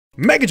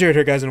MegaJared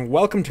here, guys, and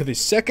welcome to the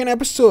second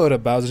episode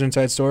of Bowser's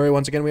Inside Story.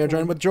 Once again, we are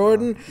joined with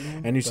Jordan,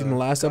 and you've seen the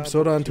last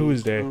episode on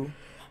Tuesday.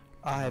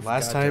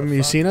 Last time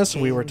you seen us,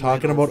 we were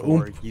talking about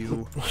Can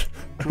you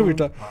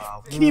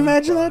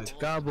imagine that?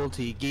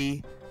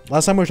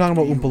 Last time we were talking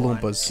about Oompa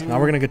Loompas. Now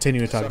we're gonna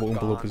continue to talk about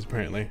Oompa Loompas,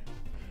 apparently.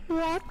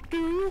 What do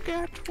you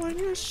get when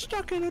you're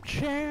stuck in a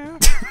chair?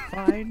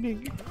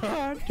 Finding it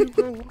hard to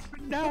go up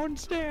and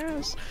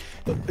downstairs.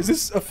 Is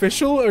this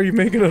official, or are you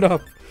making it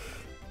up?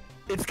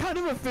 It's kind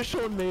of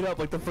official and made up.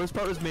 Like, the first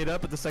part was made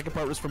up, but the second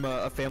part was from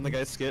a Family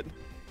Guy skit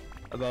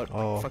about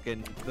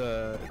fucking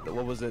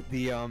what was it?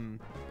 The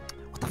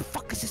what the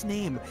fuck is his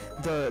name?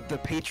 The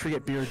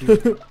Patriot beer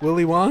dude.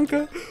 Willy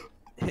Wonka?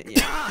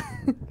 Yeah.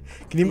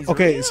 Can you?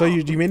 Okay, so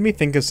you made me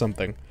think of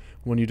something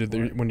when you did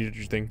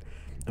your thing.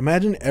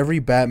 Imagine every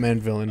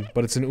Batman villain,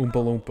 but it's an Oompa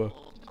Loompa.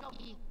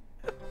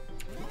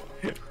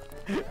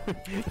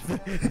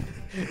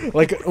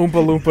 Like Oompa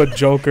Loompa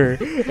Joker.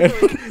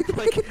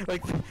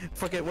 like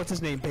fucking what's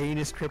his name? Bane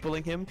is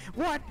crippling him.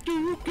 What do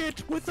you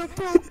get with a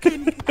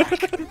broken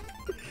back?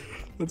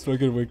 That's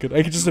fucking wicked.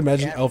 I could just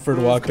imagine Alfred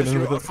walking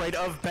in with afraid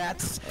of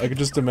bats. I could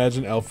just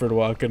imagine Alfred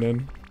walking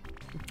in.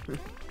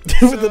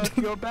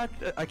 Your bat?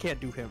 I can't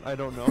do him. I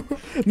don't know.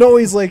 No,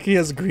 he's like, he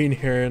has green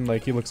hair and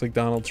like he looks like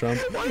Donald Trump.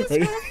 Why is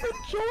Alfred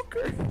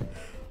Joker?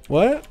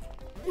 What?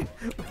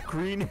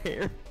 Green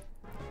hair.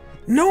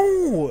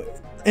 No!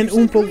 An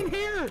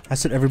Oompa. I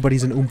said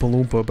everybody's an Oompa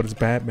Loompa, but it's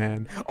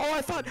Batman. Oh,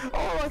 I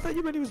thought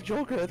you meant he was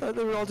Joker. I thought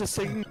they were all just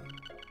singing.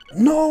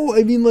 No,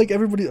 I mean like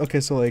everybody. Okay,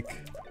 so like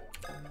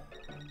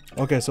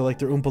they're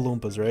Oompa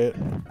Loompas, right?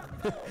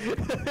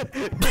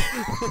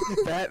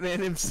 Batman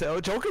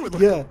himself, Joker would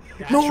look. Yeah.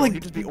 Natural. No, like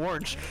he'd just be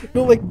orange.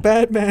 No, like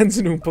Batman's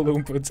an Oompa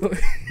Loompa. It's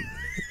like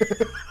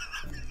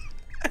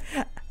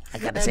I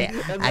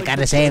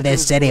gotta save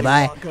this city,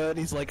 boy. And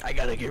he's like, I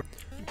gotta get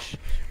rich,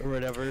 or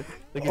whatever.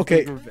 Like,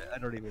 okay. I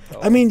don't even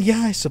know. I mean, yeah,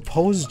 I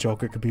suppose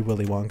Joker could be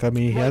Willy Wonka. I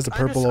mean, he has the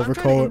purple overcoat.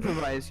 I'm trying to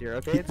improvise here,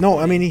 okay? No,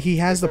 I mean, he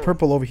has the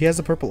purple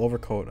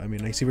overcoat. I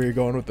mean, I see where you're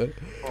going with it.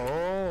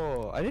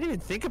 Oh, I didn't even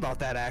think about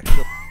that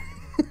actually.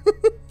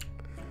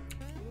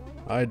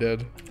 I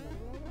did.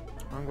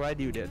 I'm glad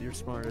you did. You're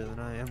smarter than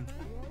I am.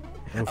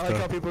 I like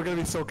how people are gonna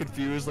be so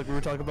confused. Like, we were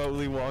talking about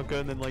Willy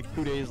Wonka, and then like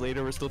 2 days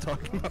later, we're still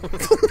talking about.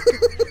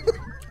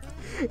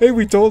 Hey,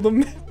 we told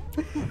them.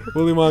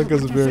 Willy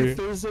Wonka's very.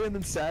 Thursday and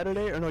then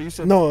Saturday, or no? You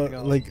said no.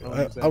 Like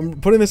I'm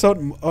putting this out.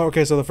 Oh,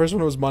 okay, so the first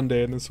one was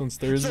Monday, and this one's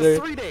Thursday.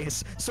 So 3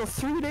 days. So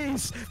 3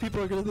 days.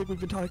 People are gonna think we've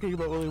been talking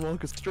about Willy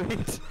Wonka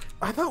straight.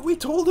 I thought we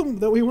told them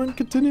that we weren't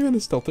continuing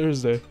this till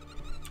Thursday.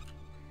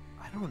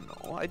 I don't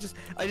know.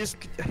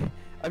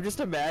 I'm just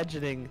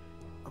imagining.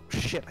 Oh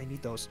shit! I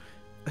need those.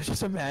 I'm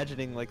just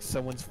imagining like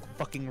someone's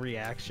fucking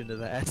reaction to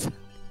that.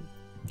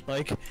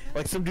 like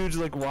some dude's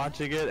like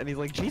watching it and he's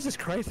like, Jesus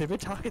Christ, they've been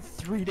talking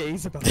 3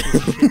 days about this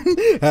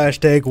shit.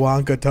 Hashtag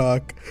Wonka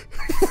talk.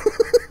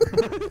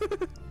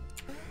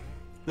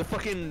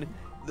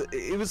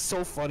 It was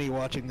so funny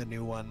watching the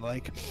new one.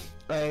 Like,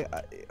 What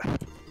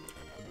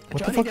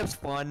Johnny Depp's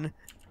fun,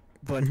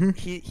 but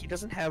he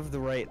doesn't have the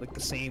right, like, the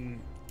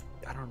same.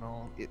 I don't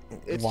know.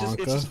 It's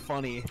just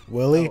funny.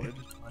 Willy? Just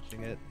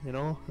watching it, you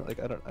know? Like,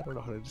 I don't know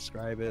how to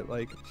describe it.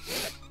 Like,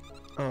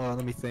 oh,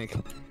 let me think.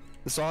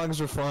 The songs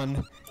were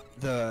fun.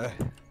 My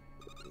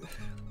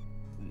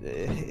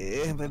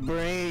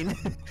brain.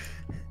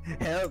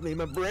 Help me,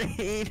 my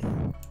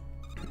brain.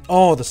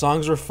 Oh, the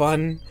songs were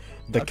fun.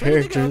 The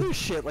characters. Other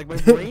shit. Like, my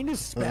brain is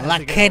spazzing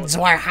The kids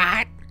were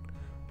hot.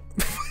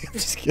 I'm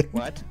just kidding.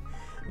 What?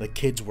 The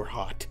kids were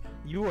hot.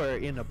 You are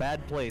in a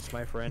bad place,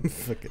 my friend.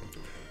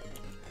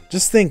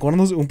 Just think, one of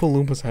those Oompa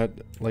Loompas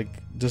had, like,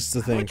 just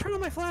the thing. Turn on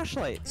my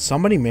flashlight.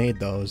 Somebody made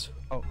those.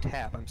 Oh,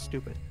 tap. I'm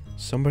stupid.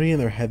 Somebody in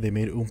their head, they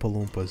made Oompa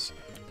Loompas.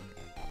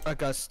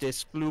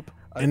 Augustus Gloop.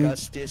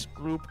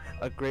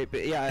 A great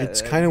bit. Yeah.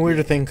 It's kind of weird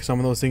to think some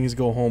of those things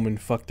go home and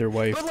fuck their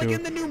wife, but, like,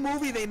 in the new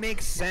movie, they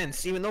make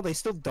sense, even though they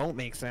still don't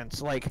make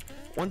sense. Like,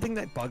 one thing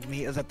that bugged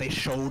me is that they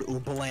showed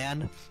Oompa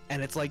Land,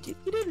 and it's like, you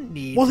didn't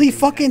need. Well, he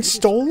fucking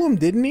stole them,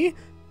 didn't he?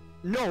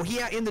 No,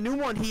 in the new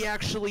one, he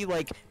actually,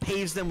 like,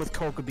 pays them with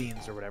cocoa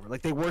beans or whatever.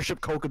 Like, they worship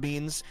cocoa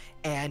beans,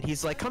 and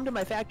he's like, come to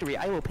my factory,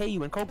 I will pay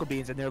you in cocoa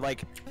beans. And they're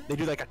like, they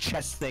do, like, a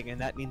chess thing,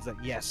 and that means that,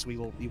 yes, we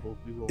will.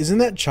 Isn't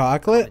that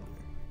chocolate?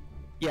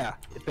 Yeah,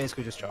 it's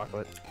basically just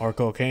chocolate. Or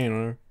cocaine,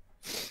 or...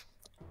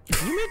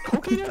 You make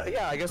cocaine?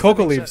 Yeah, I guess.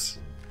 Cocoa leaves.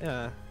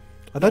 Yeah.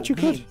 I thought you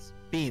could.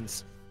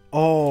 Beans.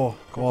 Oh,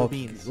 cocoa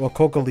beans. Well,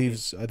 cocoa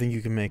leaves, I think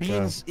you can make...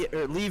 Beans,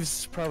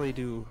 leaves probably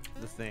do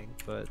the thing,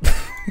 but...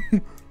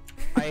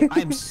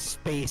 I'm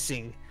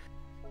spacing.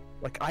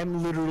 Like,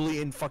 I'm literally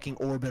in fucking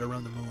orbit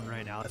around the moon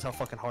right now. That's how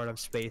fucking hard I'm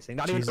spacing.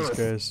 Not even Earth.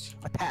 Christ.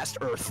 I passed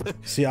Earth.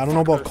 See, I don't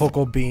know about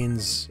cocoa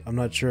beans. I'm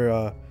not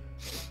sure,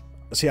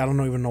 See, I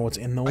don't even know what's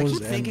in those. I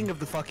keep thinking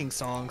of the fucking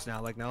songs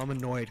now. Like, now I'm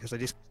annoyed because I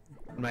just...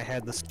 in my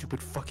head, the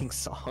stupid fucking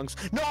songs.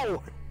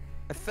 No!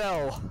 I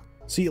fell.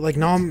 See, like,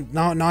 now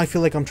I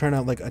feel like I'm trying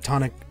to, like,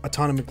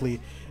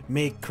 autonomically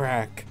make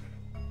crack.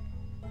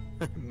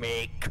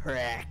 Make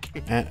crack.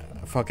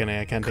 Fucking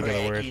A, I can't think of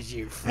the word. Is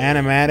your friend.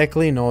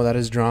 Animatically, no, that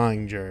is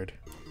drawing, Jared.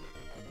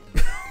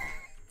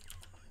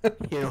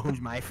 You know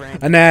who's my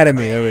friend?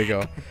 Anatomy, there we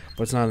go.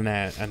 But it's not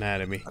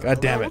anatomy. God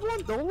damn it.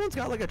 The old one's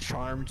got like a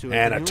charm to it.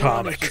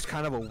 Anatomic. It's just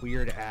kind of a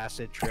weird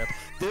acid trip.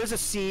 There's a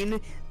scene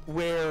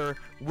where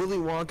Willy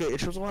Wonka, it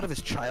shows a lot of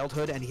his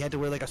childhood, and he had to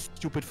wear like a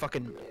stupid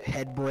fucking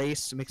head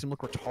brace. It makes him look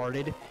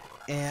retarded.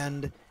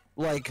 And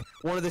like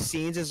one of the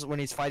scenes is when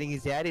he's fighting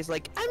his dad. He's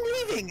like, "I'm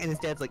leaving," and his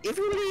dad's like, "If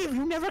you leave,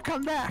 you never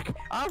come back.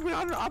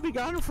 I'll be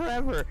gone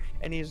forever."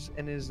 And he's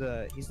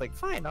like,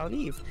 "Fine, I'll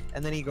leave."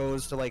 And then he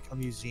goes to like a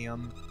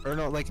museum, or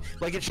no, like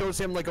it shows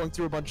him like going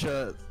through a bunch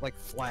of like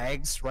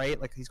flags,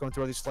 right? Like he's going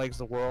through all these flags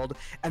of the world,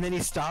 and then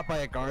he's stopped by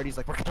a guard. He's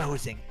like, "We're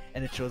closing,"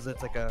 and it shows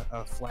it's like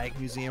a flag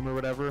museum or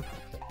whatever.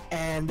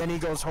 And then he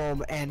goes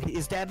home, and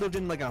his dad lived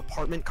in like an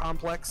apartment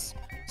complex.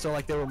 So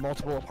like there were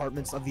multiple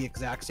apartments of the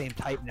exact same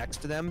type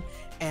next to them,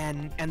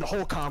 and the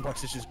whole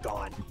complex is just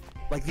gone.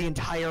 Like the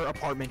entire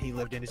apartment he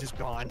lived in is just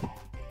gone.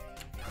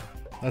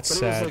 That's but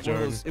sad, it was like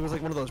Jordan. it was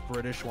like one of those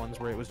British ones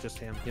where it was just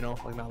him, you know,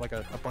 like not like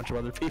a bunch of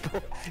other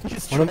people. He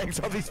just drags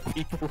all these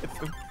people with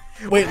him.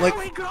 Wait, Where like, are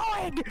we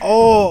going?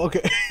 oh,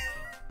 okay.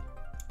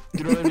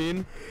 You know what I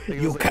mean?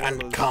 Like, You like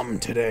can't come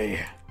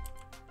today.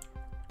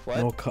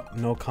 What?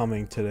 No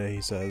coming today,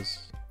 he says.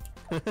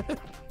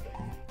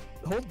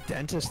 The whole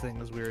dentist thing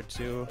was weird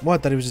too.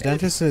 What? That he was a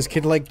dentist and his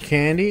kid liked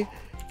candy?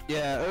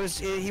 Yeah,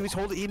 he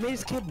made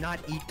his kid not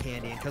eat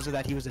candy, and because of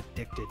that he was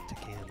addicted to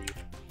candy.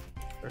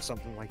 Or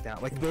something like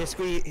that. Like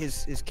basically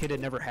his kid had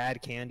never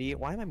had candy.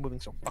 Why am I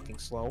moving so fucking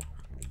slow?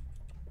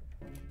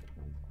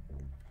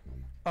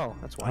 Oh,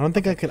 that's why. I don't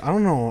think I could. I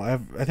don't know.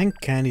 I think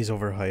candy's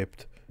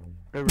overhyped.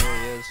 It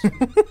really is.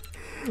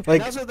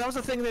 Like that was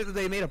the thing that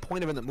they made a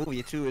point of in the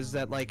movie too, is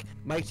that like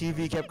Mike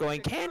TV kept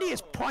going, "Candy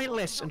is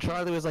pointless," and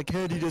Charlie was like,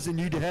 "Candy doesn't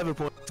need to have a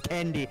point. It's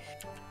candy."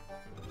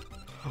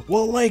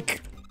 well,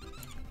 like,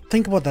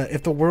 think about that.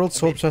 If the world's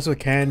so obsessed with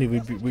candy,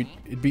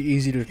 it'd be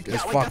easy to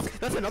as like, fuck.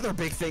 that's another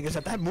big thing, is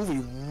that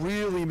movie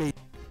really made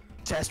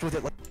obsessed with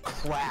it like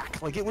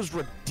crack. Like it was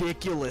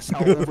ridiculous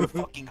how over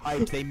fucking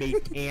hyped they made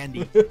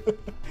candy.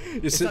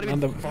 You're sitting on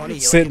the funny.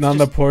 sitting like, on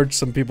the porch.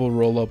 Some people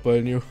roll up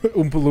on you.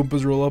 Oompa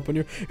Loompas roll up on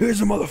you.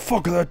 Here's a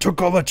motherfucker that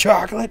took all the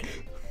chocolate.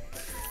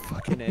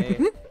 Fucking A.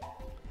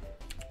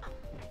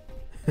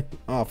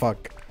 Oh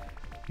fuck!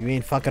 You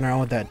ain't fucking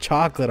around with that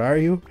chocolate, are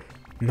you?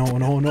 No,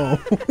 no, no.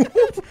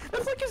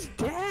 That's like his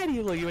dad.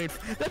 You ain't.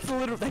 That's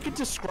literally. That could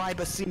describe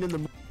a scene in the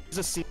movie. There's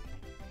a scene.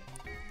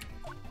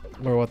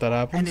 Or what that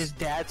happens? And his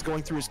dad's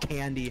going through his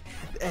candy,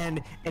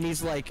 and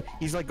he's like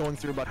going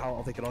through about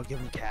how they could all give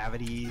him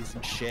cavities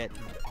and shit.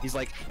 He's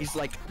like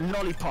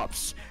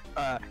lollipops,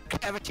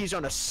 cavities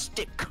on a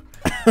stick,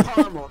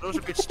 caramel, those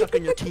will get stuck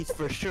in your teeth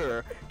for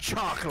sure.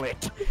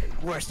 Chocolate,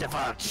 worst of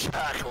all,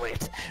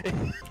 chocolate.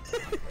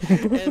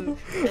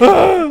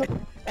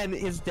 and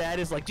his dad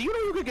is like, "Do you know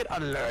you could get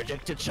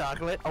allergic to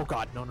chocolate?" Oh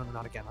god, no,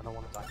 not again. I don't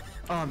want to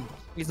die.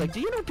 He's like, "Do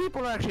you know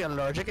people are actually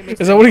allergic?" It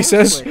makes Is that what he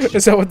says? switch.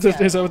 Is that what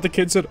the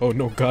kid said? Oh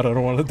no, God, I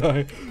don't want to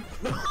die.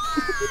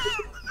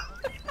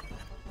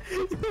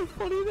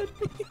 Funny that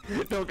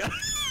no god.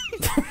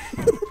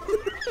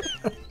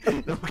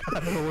 No, God, I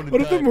don't want to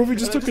What if die. the movie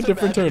just took a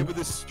different imagine turn? him with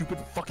this stupid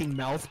fucking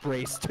mouth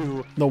brace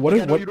too. No, what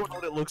Like, if I know what? you don't know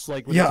what it looks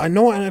like. Yeah, I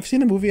know, and I've seen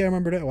the movie. I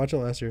remembered it. I watched it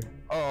last year.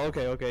 Oh,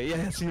 okay,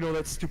 yeah. So you know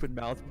that stupid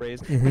mouth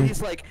brace. Mhm. And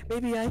he's like,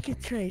 "Maybe I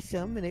could try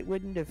some, and it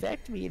wouldn't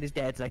affect me." And his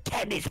dad's like,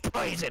 "Candy's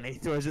poison," and he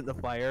throws it in the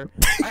fire.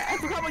 I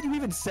forgot what you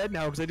even said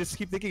now, because I just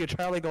keep thinking of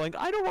Charlie going,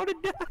 "I don't want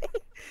to die."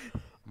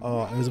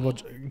 Oh, it was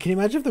about. Can you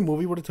imagine if the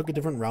movie would have took a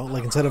different route?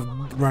 Like instead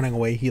of running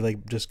away, he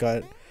like just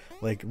got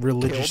like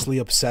religiously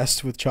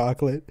obsessed with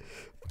chocolate.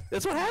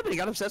 That's what happened. He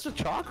got obsessed with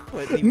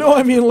chocolate. No,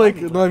 I mean like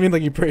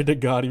he prayed to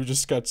God. He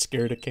just got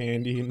scared of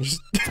candy and just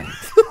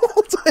the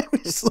whole time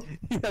he's like,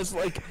 He has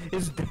like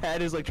his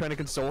dad is like trying to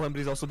console him, but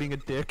he's also being a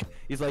dick.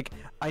 He's like,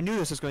 "I knew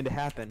this was going to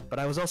happen, but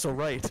I was also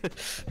right.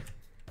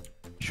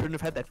 Shouldn't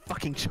have had that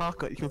fucking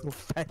chocolate, you little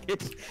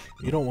faggot."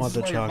 You don't want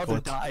the This is why your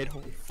mother chocolate.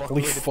 died.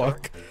 Holy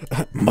fuck!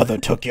 Mother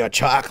took your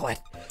chocolate,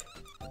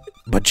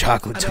 but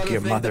chocolate took Another your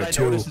thing mother that I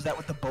too. noticed is that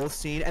with the boat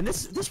scene, and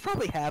this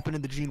probably happened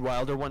in the Gene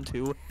Wilder one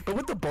too, but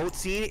with the boat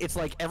scene, it's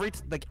like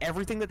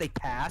everything that they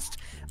passed,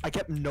 I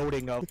kept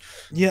noting of.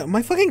 Yeah,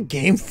 my fucking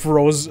game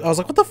froze. I was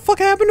like, "What the fuck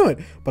happened to it?"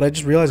 But I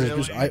just realized it.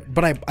 Just, I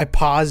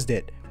paused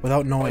it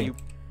without knowing.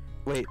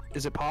 Wait,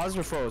 is it paused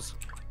or froze?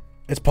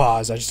 It's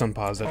paused. I just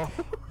unpaused it. Oh.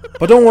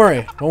 But don't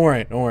worry.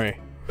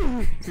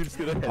 You're just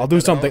gonna I'll do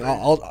something.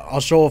 I'll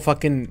show a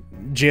fucking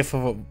GIF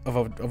of a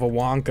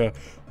Wonka.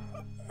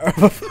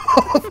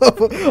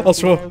 I'll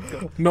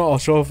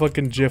show a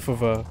fucking GIF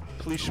of a.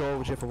 Please show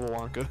a GIF of a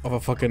Wonka. Of a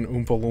fucking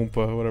Oompa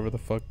Loompa, whatever the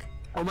fuck.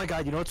 Oh my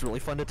god, you know what's really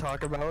fun to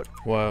talk about?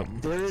 What?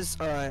 There is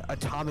a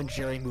Tom and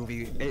Jerry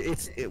movie.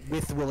 It's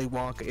with Willy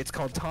Wonka. It's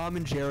called Tom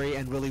and Jerry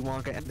and Willy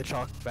Wonka and the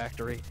Chocolate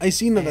Factory. I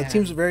seen that. That And-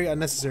 seems very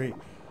unnecessary.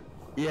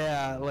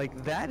 Yeah,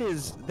 like that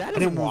is I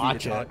didn't a movie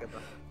watch to it. talk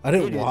about. I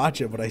didn't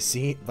watch it, but I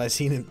seen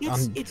it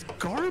on. It's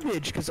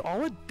garbage because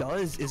all it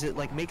does is it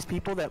like makes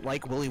people that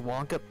like Willy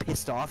Wonka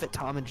pissed off at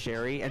Tom and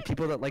Jerry, and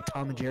people that like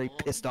Tom and Jerry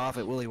pissed off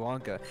at Willy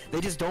Wonka.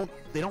 They just don't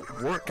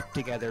work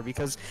together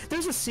because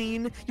there's a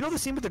scene, you know the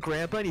scene with the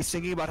grandpa and he's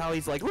singing about how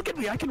he's like, look at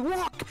me, I can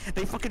walk.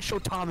 They fucking show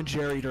Tom and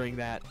Jerry during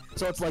that,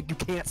 so it's like you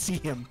can't see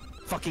him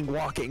fucking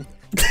walking.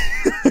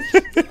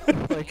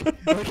 like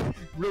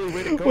really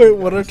way to go. Wait,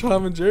 what are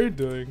Tom and Jerry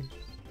doing?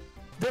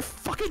 They're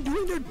fucking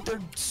doing their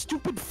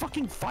stupid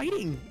fucking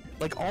fighting,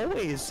 like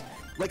always.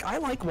 Like I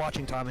like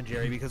watching Tom and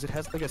Jerry because it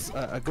has like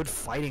a good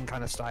fighting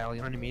kind of style.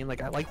 You know what I mean?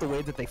 Like I like the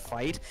way that they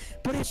fight,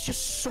 but it's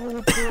just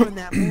so poor in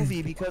that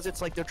movie because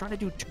it's like they're trying to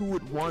do two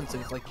at once,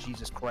 and it's like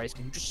Jesus Christ,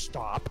 can you just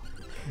stop?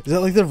 Is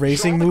that like the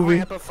racing movie?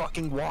 Grandpa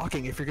fucking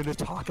walking. If you're gonna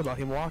talk about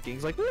him walking,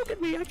 he's like, look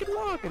at me, I can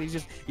walk, and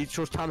he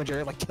shows Tom and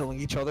Jerry like killing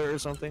each other or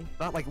something.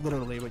 Not like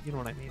literally, but you know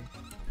what I mean.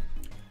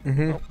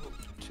 Mm-hmm. Oh,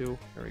 2.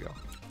 There we go.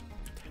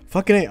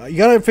 Fucking A, you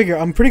gotta figure,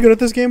 I'm pretty good at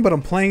this game, but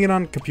I'm playing it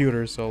on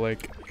computer, so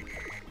like,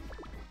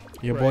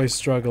 your boy's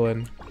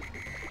struggling.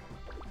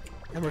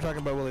 And we're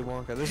talking about Willy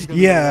Wonka. This is gonna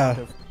be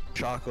a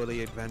Choco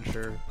the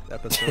Adventure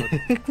episode.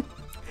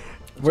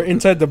 We're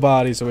inside the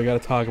body, so we gotta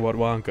talk about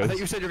Wonka. I thought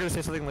you said you were gonna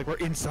say something like we're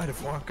inside of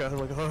Wonka.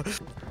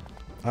 Like,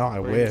 oh, I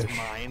we're wish. in his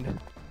mind.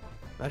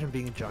 Imagine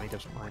being a giant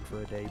of mind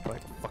for a day. You'd be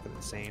like fucking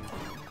insane.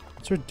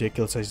 It's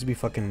ridiculous. I used to be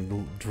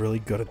fucking really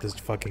good at this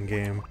fucking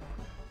game.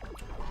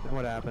 And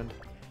what happened?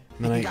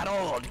 And then you got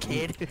old,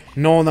 kid.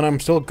 No, and then I'm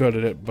still good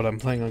at it, but I'm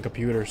playing on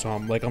computer, so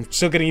I'm like, I'm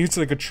still getting used to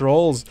the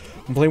controls.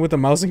 I'm playing with the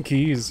mouse and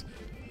keys.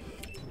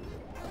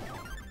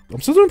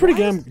 I'm still doing pretty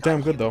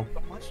damn good though.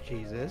 So much,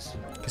 Jesus.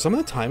 Cause some of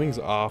the timing's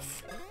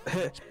off.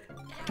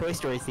 Toy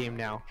Story theme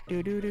now.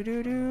 Do do do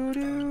do do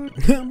do.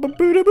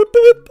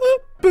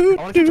 I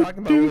want you talking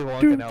about Willy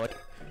Wonka now. Like,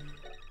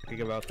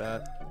 think about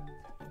that.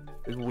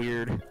 It's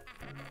weird.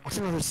 What's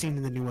another scene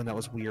in the new one that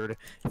was weird?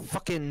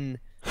 Fucking.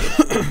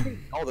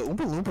 Oh, the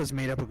Oompa Loompas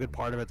made up a good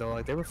part of it though.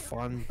 Like they were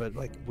fun, but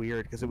like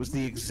weird because it was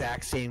the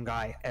exact same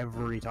guy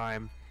every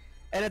time.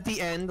 And at the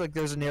end, like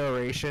there's a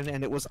narration,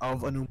 and it was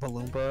of an Oompa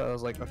Loompa. I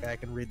was like, okay, I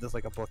can read this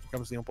like a book. Here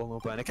comes the Oompa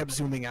Loompa, and it kept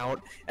zooming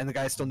out, and the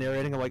guy's still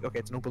narrating. I'm like, okay,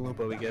 it's an Oompa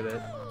Loompa. We get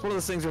it. It's one of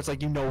those things where it's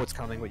like you know what's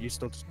coming, but you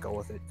still just go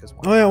with it because.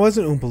 Oh yeah, it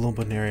wasn't Oompa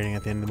Loompa narrating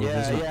at the end of the movie.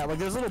 Yeah, yeah. Like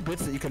there's little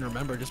bits that you can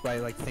remember just by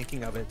like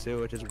thinking of it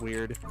too, which is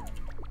weird.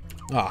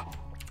 Ah,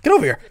 get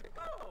over here.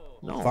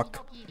 No,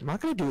 fuck. I'm not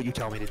gonna do what you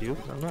tell me to do.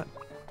 I'm not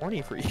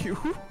horny for you.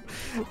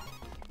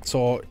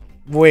 So,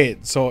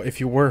 wait. So if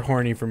you were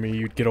horny for me,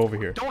 you'd get over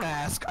here. Don't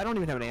ask. I don't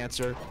even have an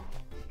answer.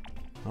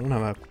 I don't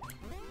have a.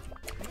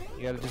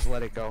 You gotta just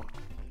let it go.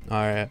 All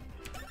right.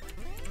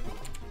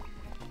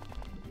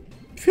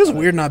 It feels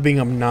weird not being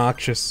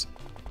obnoxious.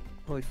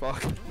 Holy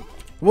fuck.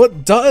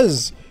 What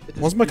does?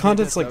 Most of my it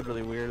content's just like.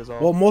 really weird as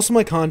all. Well, most of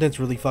my content's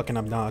really fucking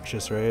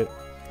obnoxious, right?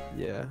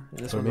 Yeah.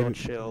 And this So one's maybe, all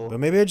chill. but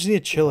maybe I just need to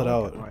chill it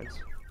out. Right.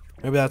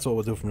 Maybe that's what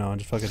we'll do from now on.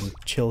 Just fucking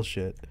chill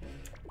shit.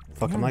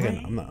 Fuck, I'm not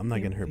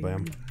getting hurt by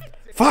him.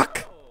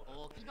 Fuck.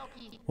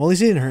 Well, at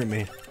least he didn't hurt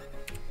me.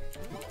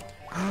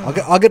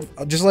 I'll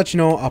just let you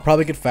know. I'll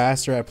probably get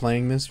faster at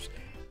playing this.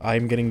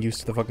 I'm getting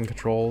used to the fucking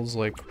controls.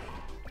 Like,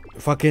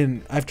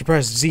 fucking, I have to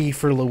press Z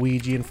for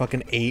Luigi and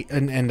fucking A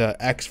and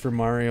X for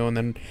Mario, and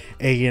then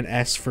A and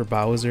S for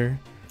Bowser.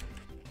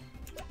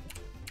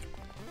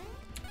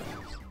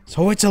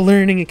 So it's a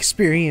learning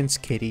experience,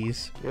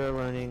 kiddies. You're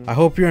learning. I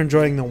hope you're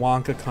enjoying the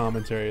Wonka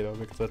commentary though,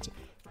 because that's,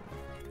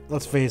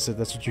 let's face it,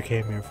 that's what you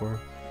came here for.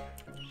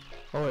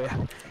 Oh yeah,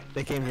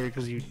 they came here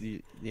because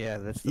you yeah,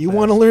 that's. You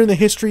want to learn the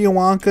history of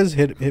Wonkas?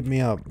 Hit me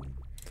up,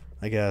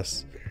 I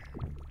guess.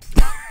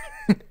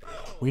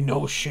 We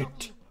know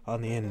shit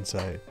on the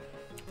inside.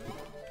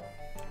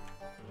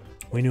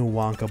 We knew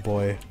Wonka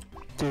boy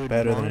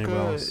better than anyone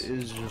else.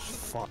 Is just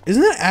fun.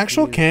 Isn't that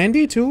actual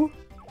candy too?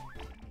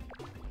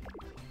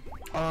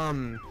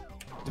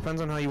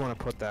 Depends on how you want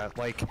to put that.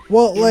 Like.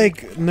 Well,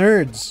 like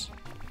nerds.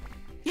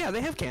 Yeah,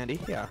 they have candy.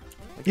 Yeah.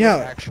 Like, Yeah.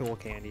 there's actual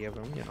candy of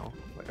them, you know.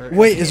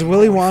 Wait, is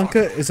Willy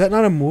Wonka? Is that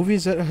not a movie?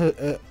 Is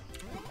that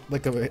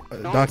like a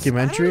No,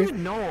 documentary? I don't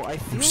even know. I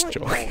feel I'm just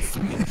like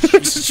joking. no.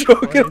 I'm just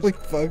joking. Like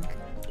fuck.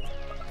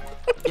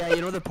 Yeah,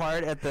 you know the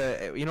part at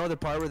the, you know the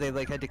part where they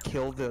like had to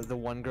kill the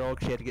one girl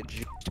 'cause she had to get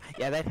juiced.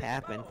 Yeah, that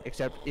happened.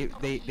 Except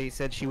they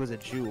said she was a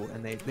Jew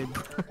and they.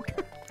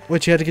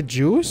 Wait, you had to get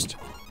juiced?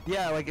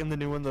 Yeah, like in the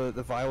new one, the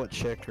violet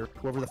chick or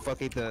whoever the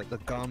fuck ate the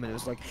gum, and it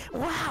was like,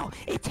 wow,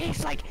 it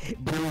tastes like.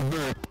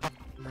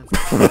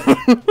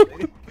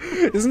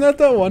 Isn't that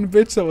that one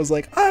bitch that was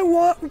like, I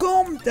want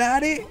gum,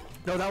 daddy?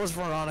 No, that was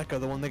Veronica,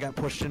 the one that got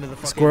pushed into the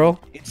fucking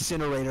Squirrel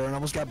incinerator and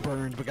almost got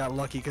burned, but got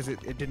lucky because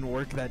it didn't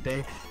work that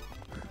day.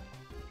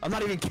 I'm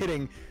not even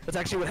kidding. That's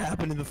actually what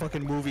happened in the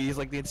fucking movie. He's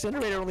like, the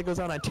incinerator only goes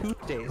on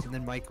Tuesdays, and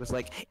then Mike was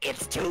like,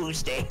 it's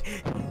Tuesday.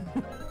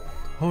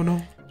 Oh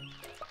no.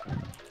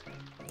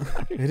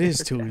 It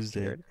is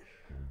Tuesday.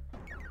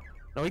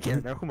 No, he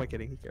cared. No, who am I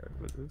kidding? He cared.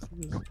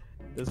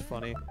 It was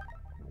funny.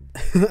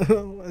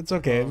 It's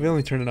okay. We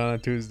only turn it on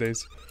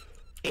Tuesdays.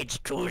 It's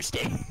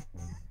Tuesday.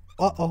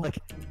 Uh-oh. Like,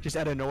 just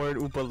out of nowhere,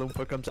 Oompa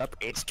Loompa comes up.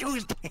 It's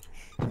Tuesday.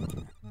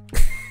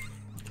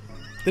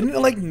 Didn't it,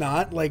 like,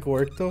 not, like,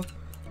 work, though?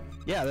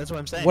 Yeah, that's what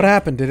I'm saying. What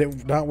happened? Did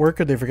it not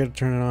work, or did they forget to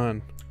turn it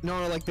on?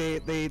 No, like, they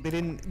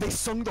didn't, they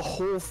sung the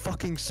whole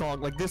fucking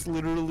song. Like, this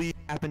literally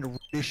happened right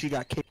as she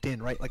got kicked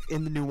in, right? Like,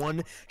 in the new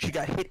one, she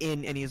got hit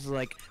in, and he's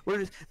like,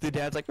 the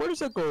dad's like, where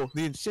does it go?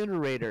 The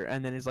incinerator.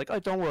 And then he's like, oh,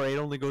 don't worry, it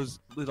only goes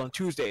on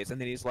Tuesdays. And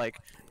then he's like,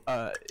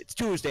 it's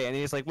Tuesday. And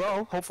he's like,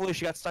 well, hopefully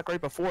she got stuck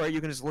right before. You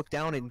can just look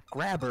down and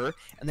grab her.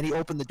 And then he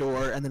opened the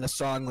door, and then a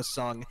song was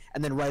sung.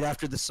 And then right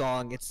after the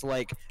song, it's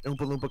like, Oompa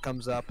Loompa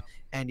comes up,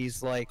 and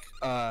he's like,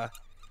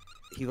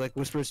 he like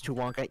whispers to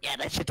Wonka, yeah,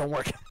 that shit don't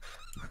work.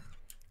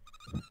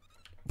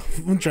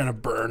 I'm trying to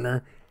burn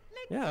her.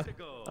 Yeah.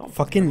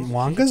 Fucking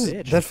Wonka's...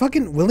 bitch. That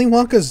fucking Willy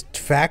Wonka's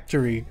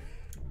factory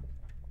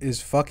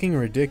is fucking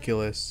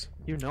ridiculous.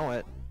 You know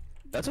it.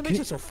 That's what makes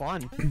it so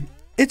fun.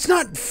 It's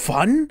not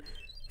fun.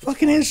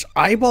 Fucking his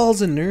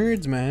eyeballs and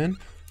nerds, man.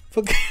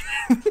 Fucking...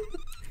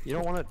 You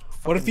don't want to.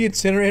 What if the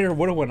incinerator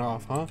would have went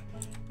off, huh?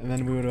 And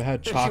then we would have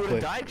had She would have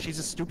chocolate. died. She's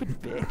a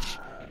stupid bitch.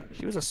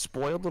 She was a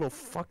spoiled little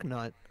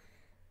fucknut.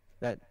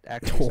 That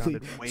actually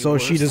sounded way So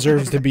worse. she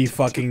deserves to be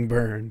fucking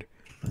burned.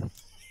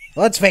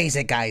 Let's face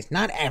it, guys.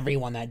 Not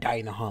everyone that died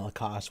in the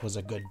Holocaust was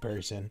a good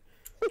person.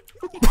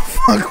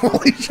 Fuck,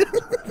 holy shit.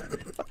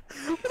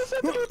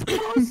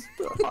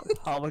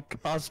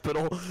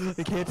 Hospital.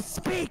 I can't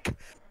speak.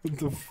 What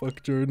the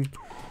fuck, Jordan?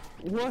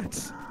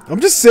 What? I'm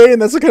just saying,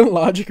 that's the kind of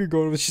logic you're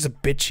going with. She's a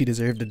bitch, she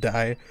deserved to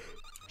die.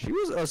 She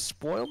was a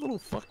spoiled little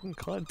fucking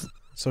cunt.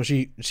 So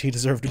she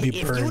deserved to be If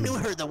you burned. knew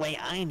her the way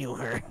I knew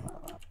her.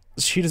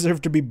 She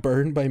deserved to be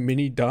burned by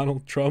mini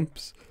Donald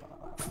Trumps.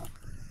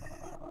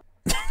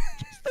 Just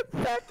the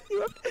fact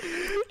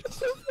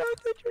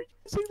that you're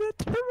using that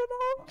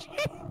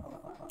terminology.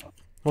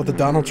 What, the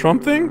Donald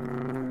Trump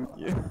thing?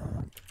 Yeah.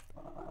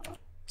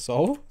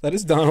 So? That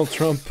is Donald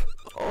Trump.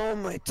 Oh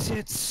my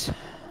tits.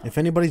 If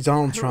anybody's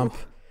Donald Trump,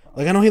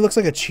 like, I know he looks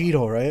like a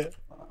Cheeto, right?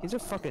 He's a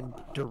fucking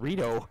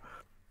Dorito.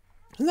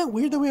 Isn't that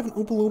weird that we have an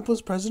Oompa Loompa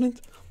as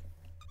president?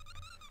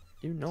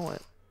 You know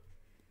it.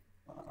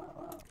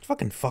 It's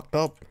fucking fucked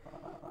up.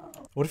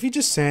 What if he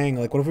just sang,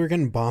 like, what if we were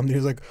getting bombed and he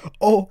was like,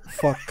 oh,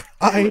 fuck,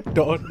 I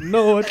don't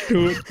know what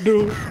to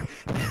do.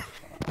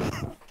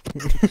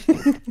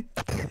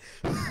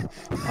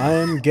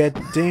 I'm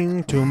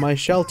getting to my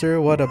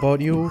shelter, what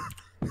about you?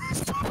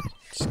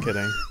 Just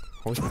kidding.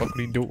 Holy fuck, what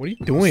are you doing? What are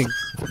you doing?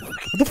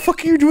 What the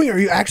fuck are you doing? Are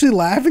you actually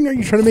laughing or are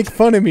you trying to make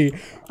fun of me?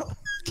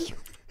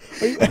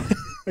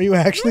 Are you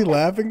actually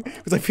laughing?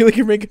 Because I feel like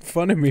you're making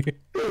fun of me.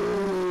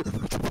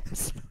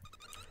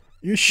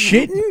 You're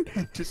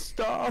shitting? Just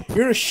stop. You're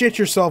gonna shit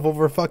yourself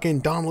over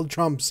fucking Donald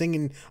Trump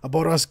singing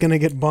about us gonna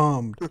get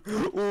bombed.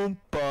 Oompa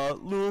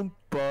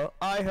Loompa,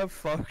 I have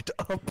fucked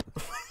up.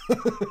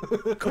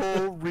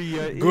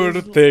 Korea is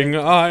Good thing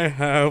I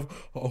have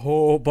a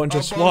whole bunch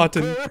of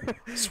swatting in that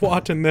It's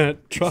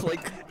truck.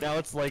 like now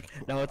it's like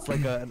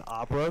an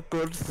opera.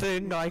 Good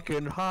thing I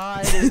can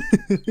hide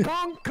and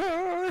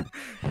conquer.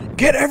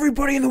 Get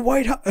everybody in the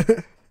White House.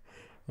 Oh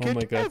Get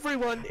my god.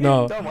 everyone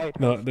No, in the White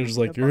no, House. there's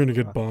like, you're gonna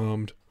get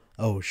bombed.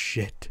 Oh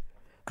shit.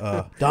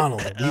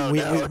 Donald,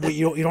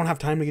 you don't have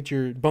time to get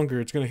your bunker.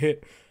 It's gonna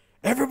hit.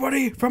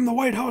 Everybody from the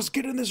White House,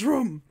 get in this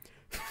room.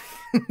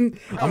 I'm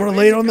gonna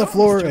lay it on the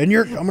floor, and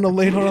I'm gonna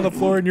lay it on the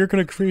floor, and you're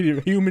gonna create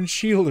a human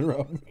shield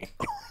around me.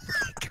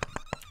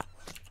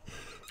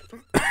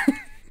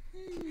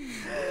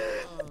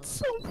 That's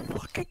so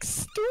fucking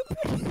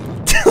stupid.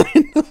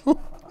 I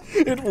know.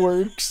 It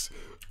works.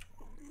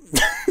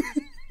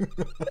 It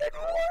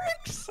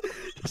works.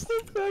 Just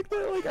the fact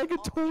that like I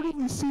could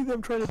totally see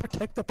them trying to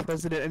protect the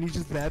president, and he's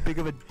just that big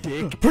of a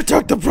dick.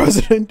 Protect the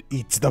president.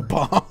 Eats the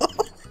bomb.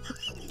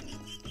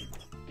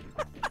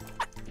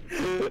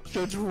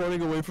 Starts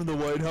running away from the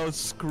White House,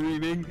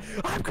 screaming,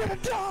 "I'm gonna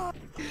die!"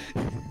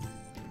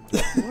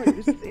 What?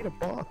 He just ate a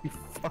bomb. You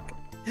fuck.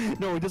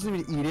 No, he doesn't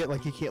even eat it.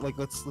 Like he can't. Like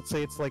let's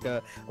say it's like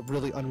a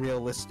really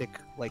unrealistic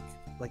like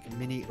a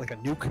mini like a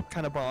nuke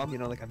kind of bomb. You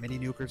know, like a mini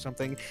nuke or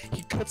something.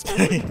 He cuts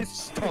open his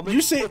stomach.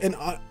 You say an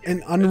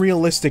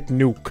unrealistic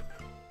nuke.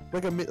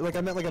 Like I meant like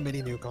a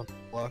mini nuke on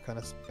kind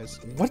of size.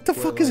 What the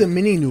Where, fuck is a like-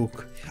 mini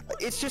nuke?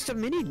 It's just a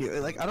mini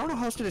nuke. Like I don't know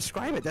how else to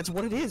describe it. That's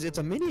what it is. It's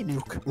a mini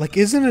nuke. Like,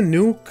 isn't a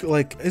nuke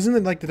like? Isn't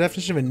it like the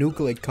definition of a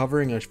nuke like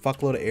covering a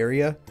fuckload of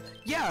area?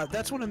 Yeah,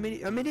 that's what a mini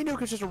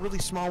nuke is. Just a really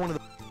small one of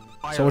the.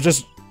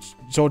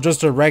 So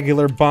just a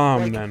regular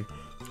bomb Like- then.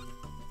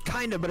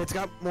 Kind of, but it's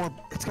got more.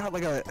 It's got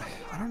like a.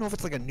 I don't know if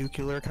it's like a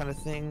nuclear kind of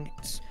thing.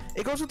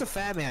 It goes with the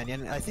Fat Man,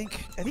 and I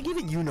think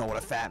even you know what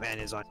a Fat Man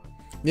is on.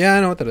 Yeah,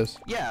 I know what that is.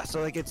 Yeah, so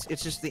like it's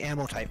just the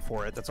ammo type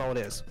for it. That's all it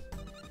is.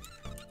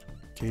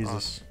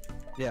 Jesus.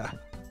 Yeah,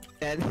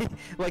 and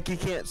like he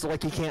can't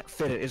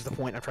fit it is the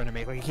point I'm trying to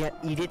make. Like he can't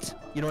eat it.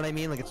 You know what I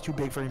mean? Like it's too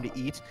big for him to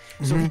eat.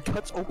 So he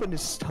cuts open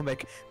his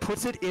stomach,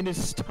 puts it in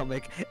his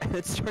stomach, and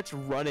it starts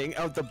running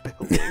out the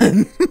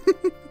building.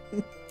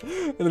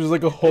 And there's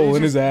like a hole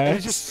in his And ass.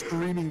 he's just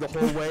screaming the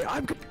whole way.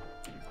 I'm gonna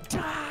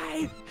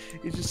die.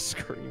 He's just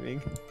screaming.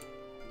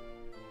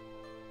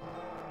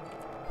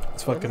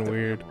 It's fucking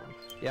weird.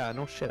 Yeah,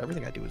 no shit.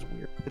 Everything I do is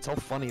weird. It's all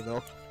funny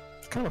though.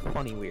 It's kind of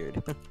funny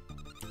weird.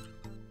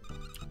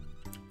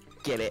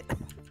 Get it?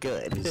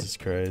 Good. Jesus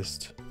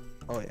Christ.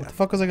 Oh yeah. What the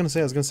fuck was I gonna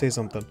say? I was gonna say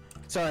something.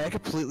 Sorry, I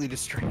completely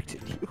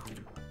distracted you.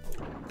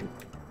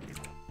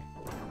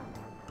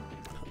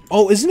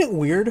 Oh, isn't it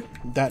weird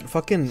that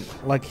fucking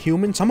like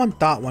human? Someone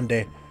thought one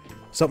day,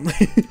 something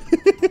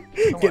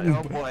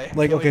Oh boy.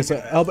 like okay, so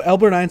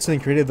Albert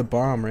Einstein created the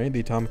bomb, right? The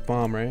atomic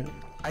bomb, right?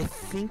 I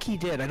think he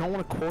did. I don't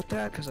want to quote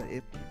that because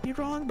it'd be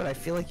wrong, but I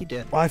feel like he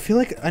did. Well, I feel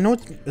like I know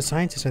it's a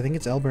scientist. I think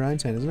it's Albert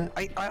Einstein, isn't it?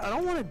 I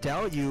don't want to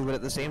doubt you, but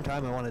at the same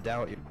time, I want to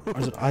doubt you. Or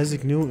is it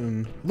Isaac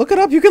Newton? Look it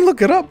up. You can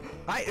look it up.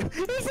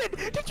 Listen,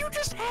 did you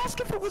just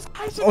ask if it was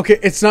Isaac? Okay,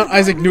 it's not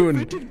Isaac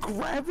Newton.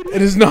 Gravity?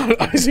 It is not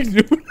Isaac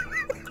Newton.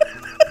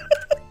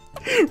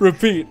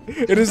 Repeat.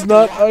 It is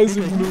not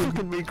Isaac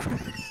Newton.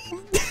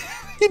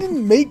 He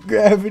didn't make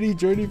gravity,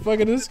 Jordy.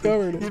 Fucking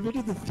discovered He it.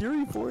 invented the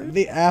theory for it.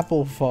 The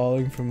apple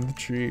falling from the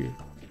tree.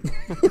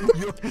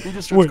 He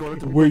just starts going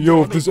through- Wait,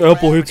 yo! If this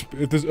apple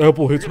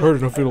hits hard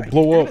enough, it'll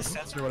blow You're up. gonna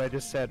censor what I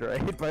just said,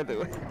 right? By the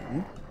way.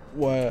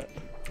 What?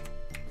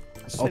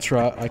 I'll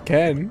try. I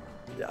can.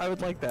 Yeah, I would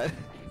like that.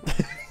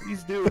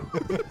 Please do.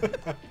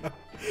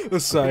 The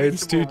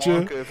science Maybe it's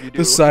teacher. Wonka if you do.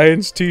 The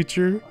science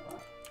teacher.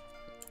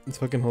 It's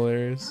fucking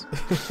hilarious.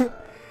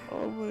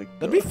 Oh my god.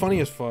 That'd be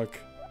funny as fuck.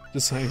 The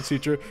science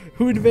teacher.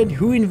 Who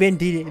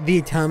invented the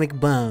atomic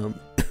bomb?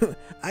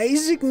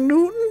 Isaac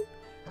Newton?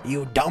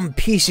 You dumb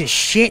piece of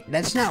shit.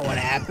 That's not what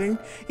happened.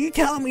 You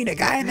telling me the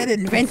guy that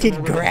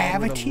invented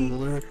gravity?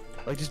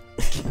 Like just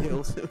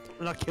kills him.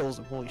 Not kills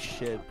him, holy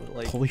shit, but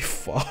like Holy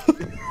fuck.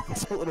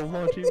 it's a little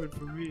much even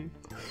for me.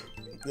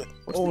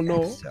 What's Oh the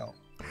no. Excel?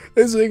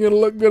 This ain't gonna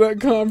look good at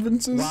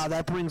conferences. Wow,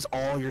 that brings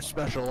all your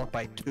special up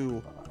by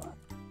 2.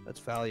 That's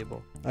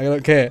valuable.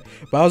 Okay.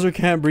 Bowser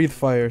can't breathe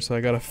fire, so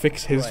I gotta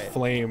fix his Right.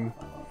 flame,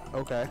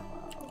 Okay.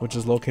 which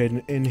is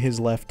located in his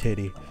left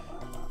titty.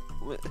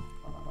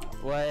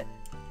 What?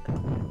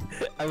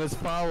 I was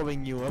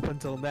following you up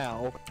until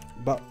now.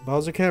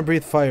 Bowser can't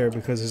breathe fire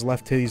because his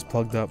left titty's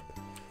plugged up.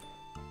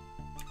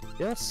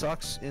 Yeah, that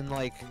sucks. In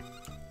like,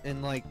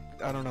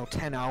 I don't know,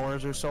 10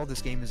 hours or so,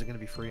 this game isn't gonna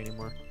be free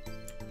anymore.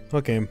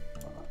 What game?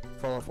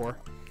 Fallout 4.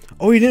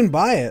 Oh, you didn't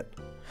buy it.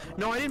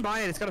 No, I didn't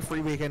buy it. It's got a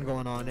free weekend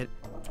going on. It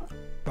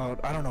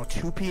about, I don't know,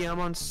 2 p.m.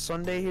 on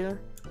Sunday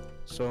here.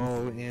 So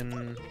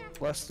in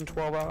less than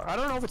 12 hours. I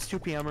don't know if it's 2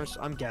 p.m. or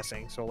I'm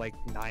guessing. So like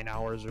 9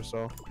 hours or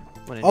so.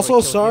 When it, Also,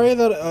 like, sorry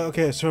that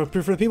okay. So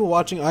for the people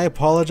watching, I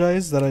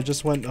apologize that I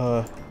just went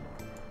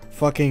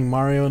fucking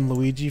Mario and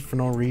Luigi for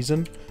no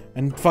reason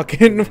and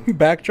fucking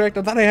backtracked.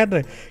 I thought I had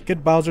to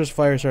get Bowser's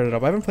Fire started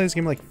up. I haven't played this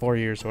game in like 4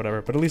 years or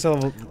whatever, but at least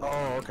Oh,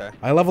 okay.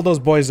 I leveled those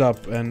boys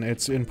up, and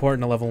it's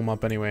important to level them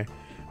up anyway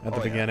at the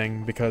Oh, yeah.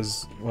 beginning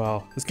because,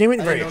 well, this game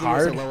ain't I very didn't know there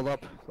was a hard. leveled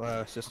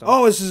up system.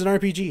 Oh, this is an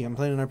RPG. I'm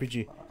playing an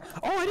RPG.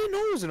 Oh, I didn't know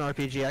it was an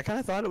RPG. I kind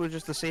of thought it was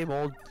just the same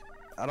old.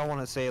 I don't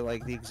want to say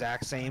like the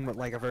exact same, but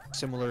like a very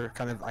similar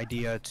kind of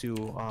idea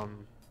to,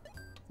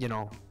 you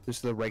know,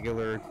 just the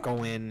regular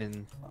go in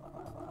and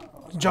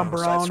Jump side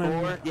around and...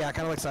 scroller. Yeah,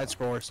 kind of like side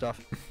scroller stuff.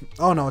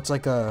 Oh no, it's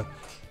like a...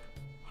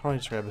 How do I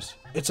describe this?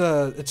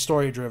 It's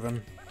story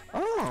driven.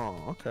 Oh,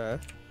 okay.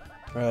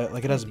 Right,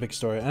 like it has a big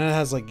story, and it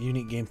has like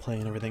unique gameplay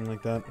and everything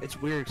like that. It's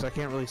weird because I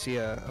can't really see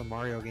a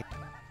Mario game,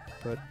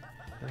 but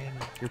I mean,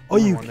 you're Oh,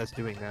 the you one that's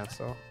doing that,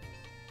 so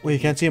Wait, you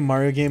can't see a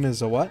Mario game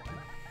as a what?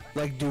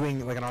 like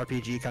doing like an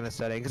RPG kind of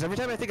setting. Because every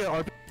time I think of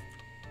RPG,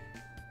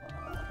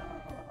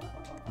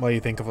 What do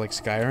you think of like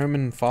Skyrim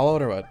and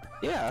Fallout or what?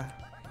 yeah,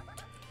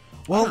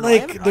 Well, don't know, I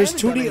like haven't- I there's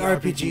haven't done 2D any RPGs other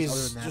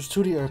RPGs. than that, There's 2D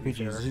to be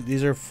RPGs. fair.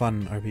 These are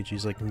fun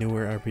RPGs, like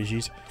newer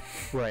RPGs.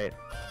 right.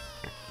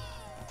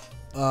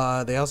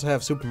 They also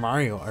have Super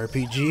Mario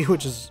RPG,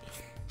 which is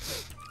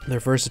their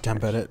first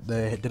attempt at it.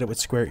 They did it with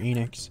Square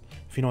Enix.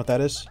 If you know what that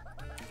is.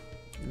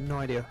 No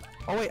idea.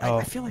 Oh wait, Oh.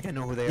 I feel like I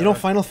know who they are. You know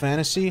Final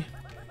Fantasy?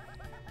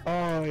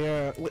 Oh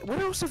yeah. What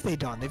else have they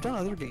done? They've done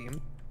other games.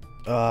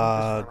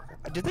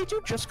 Did they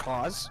do Just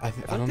Cause? I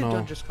feel don't like they've know.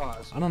 done Just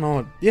Cause. I don't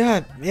know.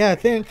 Yeah, I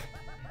think.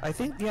 I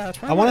think yeah, that's I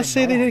probably. want what to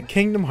say they know. did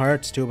Kingdom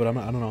Hearts too, but I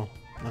don't know.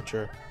 I'm not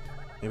sure.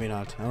 Maybe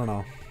not. I don't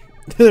know.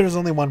 There's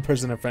only one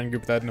person in our friend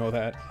group that know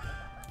that.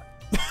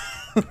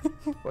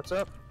 What's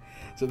up?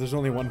 So there's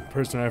only one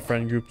person in our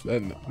friend group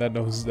that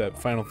knows that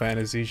Final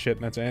Fantasy shit,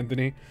 and that's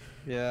Anthony.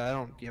 Yeah, I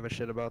don't give a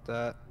shit about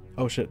that.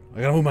 Oh shit! I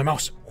gotta move my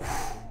mouse.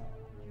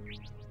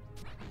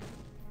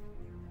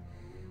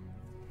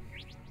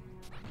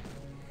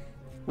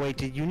 Wait,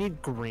 did you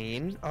need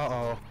green?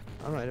 Uh-oh.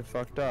 I might have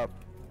fucked up.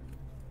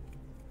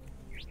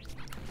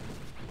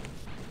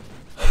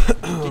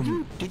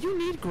 did you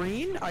need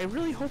green? I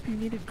really hope you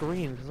needed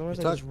green, because otherwise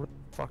I just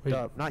fucked wait,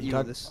 up. Not you,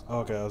 this...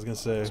 Okay, I was gonna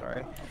say.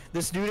 Sorry.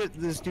 This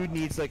dude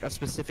needs like a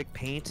specific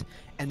paint,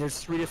 and there's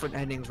 3 different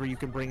endings where you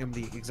can bring him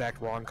the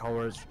exact wrong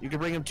colors. You can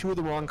bring him 2 of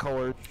the wrong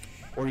colors,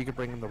 or you can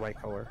bring him the right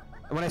color.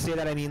 And when I say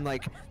that, I mean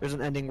like there's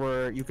an ending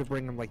where you could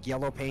bring him like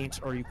yellow paint,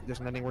 or there's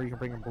an ending where you can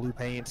bring him blue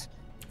paint,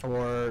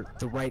 or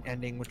the right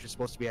ending, which is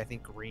supposed to be I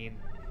think green,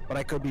 but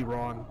I could be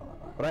wrong.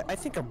 But I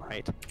think I'm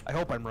right. I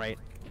hope I'm right.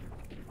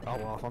 Oh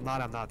well, if I'm not,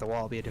 I'm not. The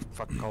wall will be a different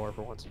fucking color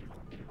for once.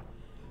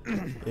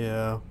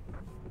 Yeah.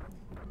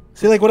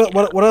 See, like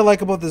what I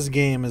like about this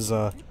game is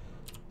the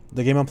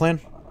game I'm playing.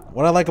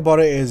 What I like about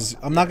it is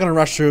I'm not gonna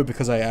rush through it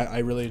because I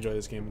really enjoy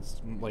this game. It's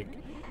like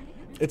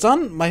it's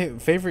on my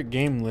favorite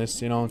game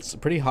list. You know, it's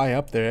pretty high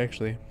up there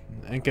actually.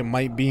 I think it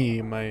might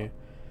be my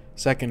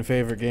second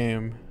favorite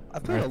game.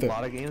 I've played a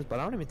lot of games,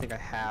 but I don't even think I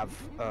have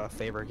a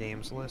favorite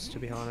games list, to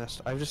be honest.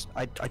 I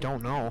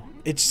don't know.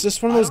 It's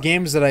just one of those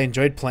games that I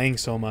enjoyed playing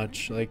so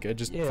much. Like, it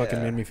just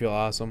fucking made me feel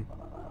awesome.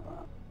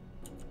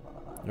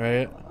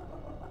 Right?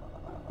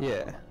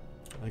 Yeah.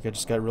 Like, I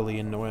just got really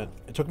into it.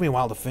 It took me a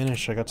while to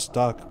finish. I got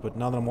stuck, but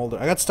now that I'm older...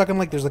 I got stuck in,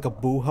 like, there's, like, a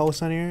boo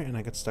house on here, and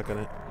I got stuck in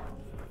it.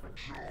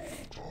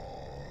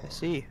 I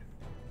see.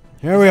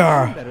 Here we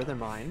are. Better than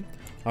mine.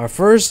 Our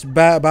first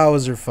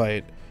Bowser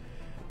fight.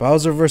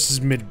 Bowser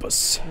versus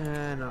Midbus.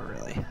 Not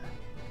really.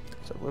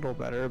 It's a little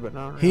better, but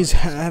not really. He's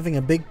having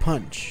a big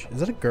punch.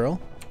 Is that a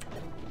girl?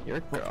 You're a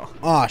girl.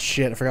 Aw,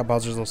 shit. I forgot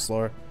Bowser's a little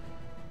slower.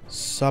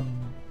 Subdim.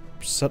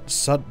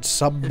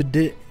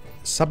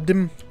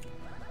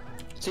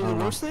 See, the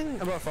worst thing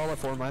about Fallout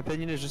 4, in my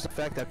opinion, is just the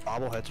fact that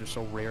bobbleheads are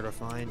so rare to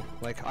find.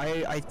 Like,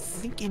 I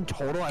think in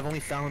total, I've only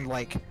found,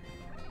 like,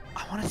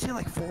 I want to say,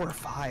 like, 4 or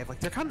 5.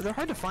 Like, they're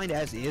hard to find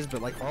as is,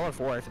 but, like, Fallout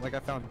 4, I feel like I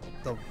found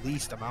the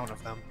least amount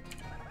of them.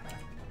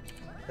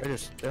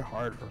 They're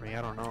hard for me.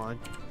 I don't know. I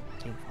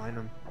can't find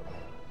them.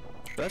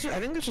 But I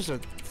think that's just a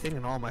thing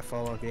in all my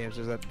Fallout games,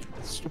 is that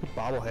stupid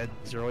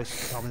bobbleheads are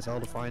always dumb as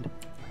hell to find.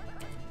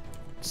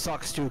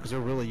 Sucks too, because they're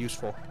really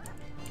useful.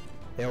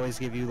 They always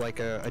give you like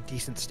a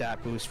decent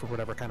stat boost for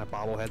whatever kind of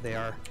bobblehead they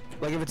are.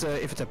 Like if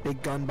it's a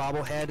big gun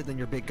bobblehead, then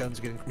your big guns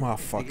get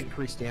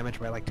increased damage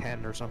by like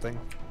 10 or something.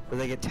 Or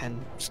they get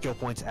 10 skill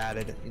points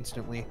added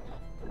instantly.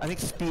 I think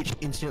speech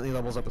instantly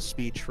levels up a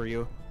speech for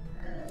you.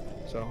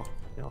 So,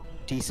 you know,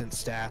 decent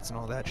stats and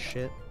all that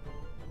shit.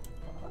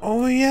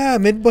 Oh yeah,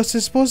 Midbus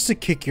is supposed to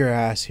kick your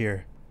ass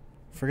here.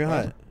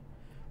 Forgot. What?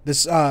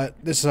 This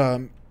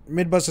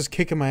Midbus is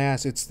kicking my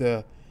ass. It's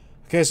the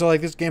okay. So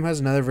like this game has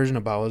another version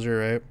of Bowser,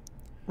 right?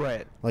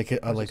 Right. Like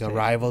a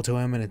rival to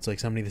him, and it's like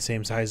somebody the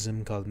same size as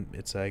him called.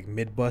 It's like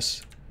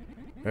Midbus,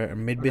 or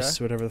Midbus,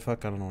 okay. Whatever the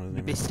fuck. I don't know what his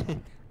name is.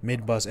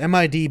 Midbus,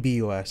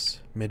 Midbus,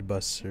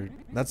 Midbus, or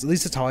that's at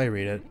least that's how I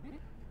read it.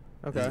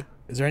 Okay.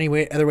 Is there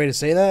any other way to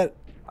say that?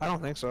 I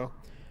don't think so.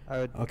 I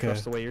would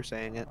trust the way you're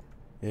saying it.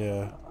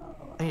 Yeah.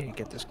 I need to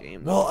get this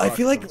game. Well, I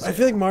feel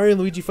like Mario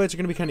and Luigi fights are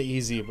gonna be kind of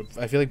easy, but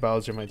I feel like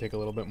Bowser might take a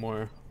little bit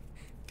more,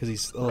 because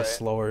he's a little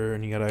slower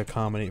and you gotta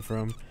accommodate for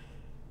him.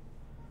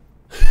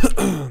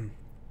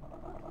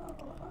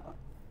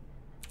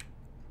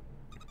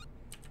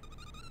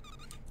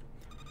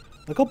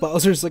 Look how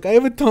Bowser's like, I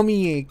have a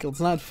tummy ache.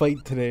 Let's not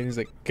fight today. And he's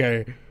like,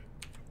 okay.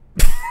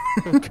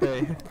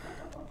 Okay.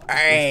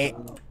 Alright.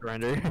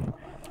 Surrender.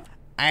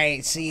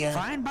 Alright, see ya.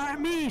 Fine by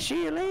me.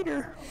 See you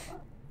later.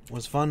 It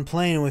was fun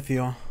playing with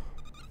you.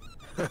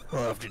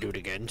 We'll have to do it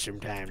again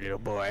sometime, little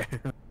boy.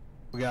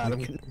 God, I'm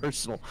getting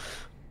personal.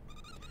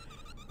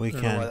 We can.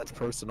 I don't know why that's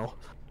personal.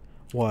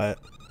 What?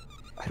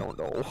 I don't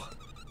know.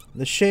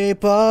 The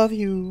shape of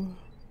you.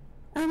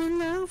 I'm in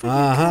love with your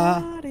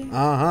body.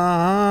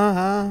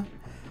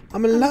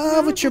 I'm in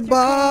love with your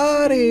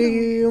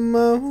body.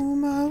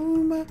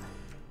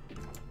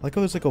 Like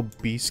how there's like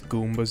obese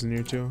Goombas in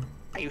here too.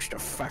 I used to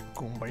fuck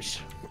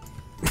Goombas.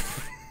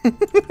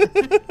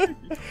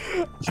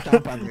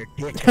 Stomp on their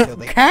dick until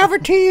they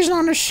Cavities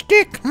on a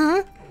stick,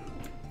 huh?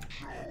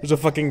 There's a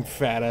fucking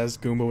fat ass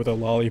Goomba with a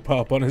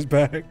lollipop on his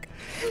back.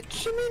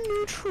 Jimmy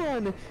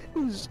Neutron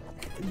was.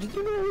 Did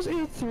you know it was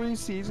in 3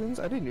 seasons?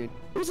 I didn't.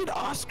 It was an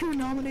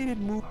Oscar-nominated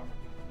movie.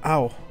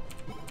 Ow.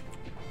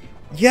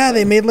 Yeah,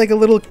 they made like a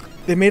little.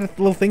 They made a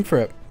little thing for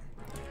it.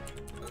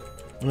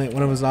 Like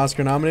when it was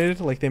Oscar nominated,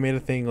 like they made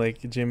a thing. Like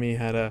Jimmy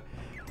had a,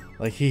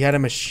 like he had a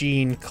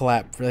machine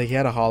clap. Like he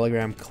had a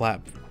hologram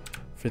clap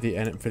for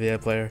the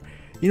player.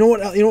 You know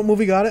what? You know what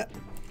movie got it?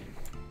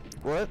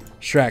 What?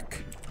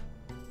 Shrek.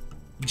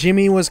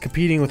 Jimmy was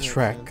competing with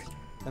Shrek.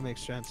 That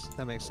makes sense.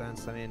 That makes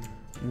sense. I mean,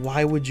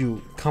 why would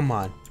you? Come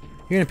on,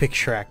 you're gonna pick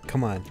Shrek.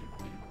 Come on,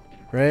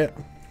 right?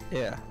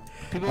 Yeah.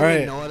 People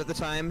didn't know it at the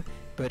time,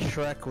 but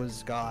Shrek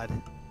was God.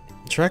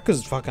 Shrek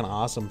was fucking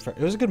awesome. It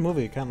was a good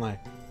movie. Can't lie.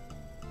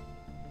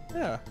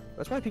 Yeah,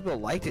 that's why people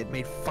liked it.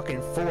 Made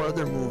fucking 4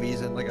 other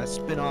movies and like a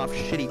spin-off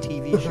shitty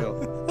TV show.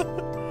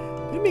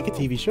 They make a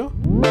TV show.